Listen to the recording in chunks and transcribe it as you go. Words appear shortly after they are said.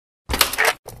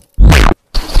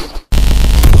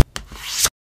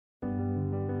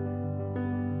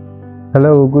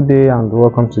Hello, good day and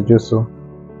welcome to Joso.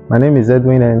 My name is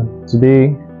Edwin and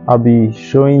today I'll be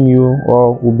showing you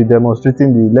or will be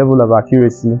demonstrating the level of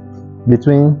accuracy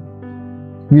between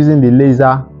using the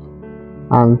laser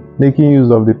and making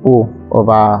use of the pole of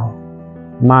our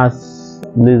Gnss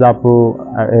Laser Pro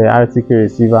RTK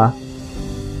receiver.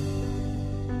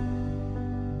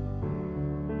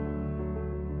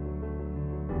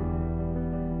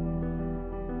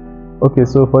 Okay,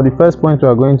 so for the first point we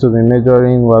are going to be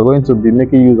measuring, we are going to be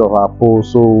making use of our pole.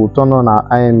 So we'll turn on our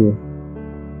IMU.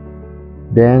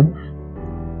 Then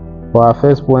for our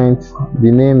first point,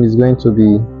 the name is going to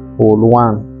be pole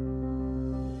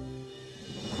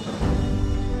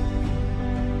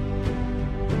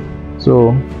 1.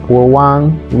 So pole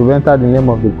 1, we've entered the name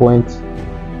of the point.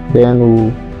 Then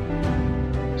we'll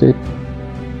take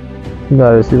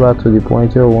the receiver to the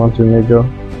point where we want to measure.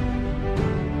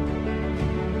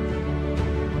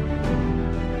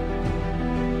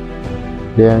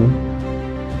 Then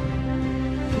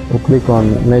we'll click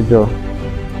on measure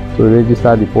to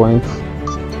register the point.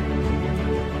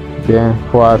 Then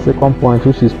for our second point,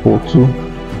 which is pole 2,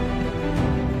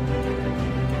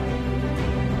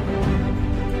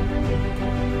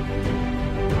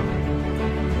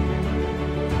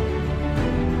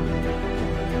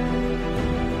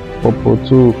 for pole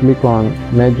 2, we'll click on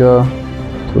measure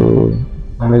to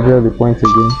measure the point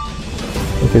again.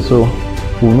 Okay, so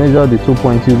we'll measure the 2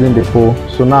 points using the pole.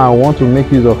 So now I want to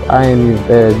make use of IMU,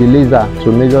 the laser,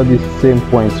 to measure this same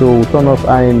point. So we'll turn off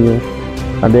IMU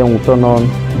and then we'll turn on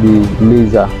the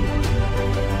laser.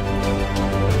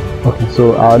 Okay,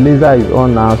 so our laser is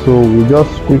on now, so we'll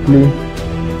just quickly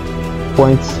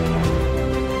point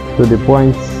to the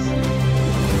points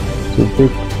to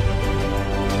take.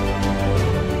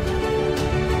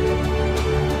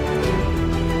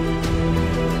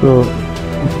 So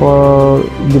for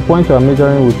the point we are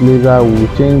measuring with laser, we will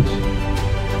change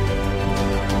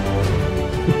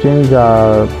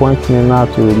our point name now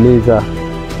to laser.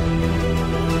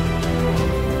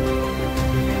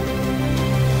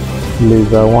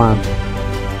 Laser 1.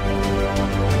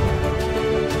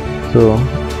 So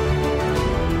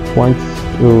point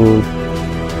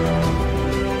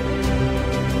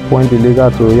the laser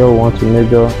to where we want to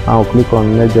measure and we'll click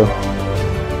on measure.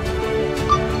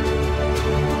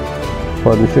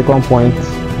 For the second point,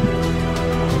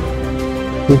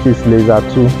 which is laser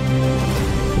 2,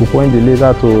 we point the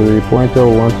laser to the point where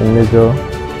we want to measure.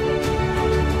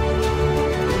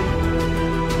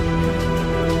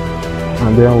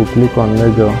 And then we'll click on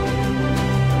measure.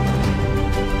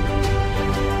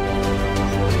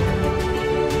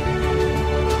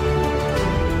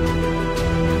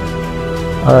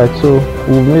 Alright, so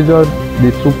we've measured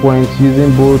the 2 points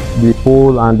using both the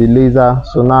pole and the laser.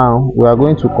 So now we are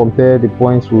going to compare the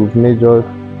points we've measured.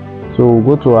 So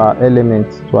we'll go to our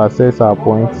element to access our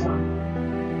points.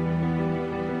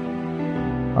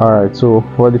 Alright, so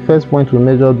for the first point we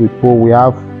measured with pole, we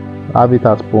have it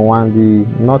as pole 1. The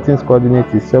Gnss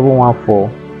coordinate is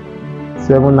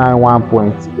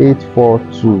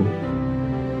 714.791.842.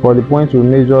 For the point we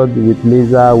measured with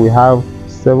laser, we have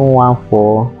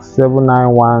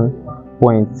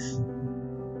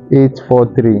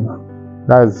 714.791.843.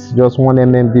 That's just 1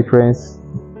 mm difference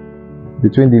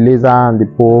between the laser and the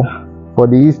pole. For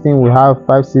the easting, we have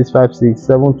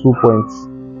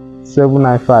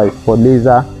 5656.72.795 for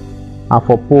laser, and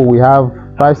for pole we have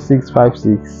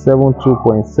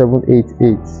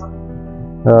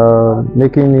 5656.72.788,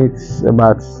 making it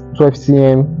about 12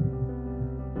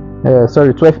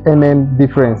 mm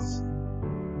difference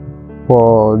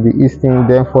for the easting.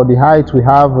 Then for the height, we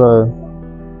have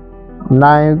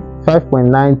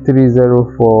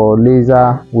 5.930 for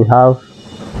laser, we have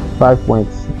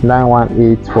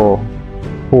 5.918 for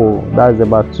pole. That's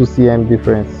about 2 cm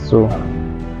difference. So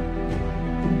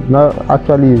now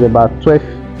actually is about 12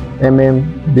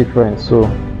 mm difference, so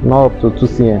not up to 2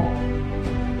 cm.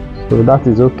 So that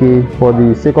is okay. For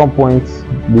the second point,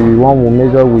 the one we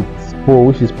measure with pole,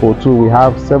 which is pole 2, we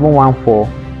have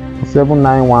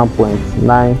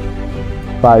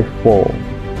 714.791.954.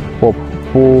 For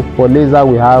pole, for laser,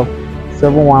 we have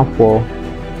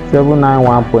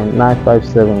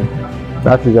 714.791.957.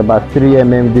 that is about 3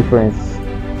 mm difference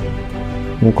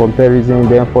in comparison.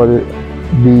 Then for the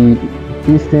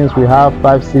distance, we have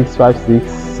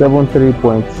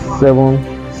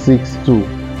 5656.73.762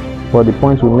 for the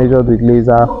point we measured with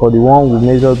laser. For the one we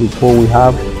measured with pole, we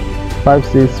have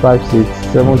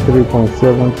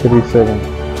 5656.73.737.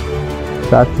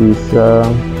 that is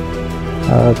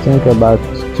I think about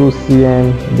 2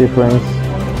 cm difference.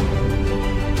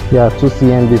 Yeah, 2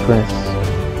 cm difference.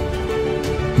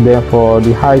 Then for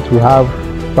the height, we have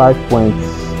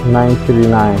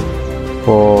 5.939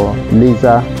 For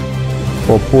laser,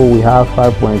 for pole we have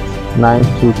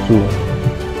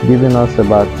 5.922, giving us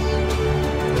about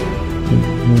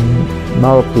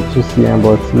not up to 2 cm,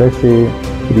 but let's say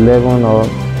 11 or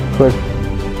 12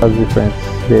 difference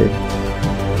there,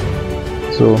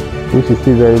 so which is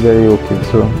still very okay.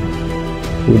 So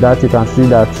with that, you can see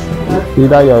that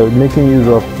either you are making use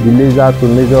of the laser to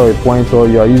measure a point, or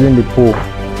you are using the pole,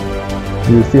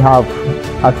 you still have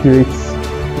accurate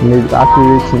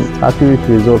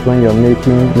results when you're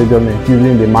making measurements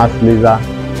using the mass laser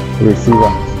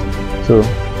receiver. So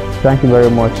thank you very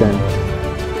much and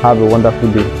have a wonderful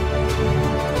day.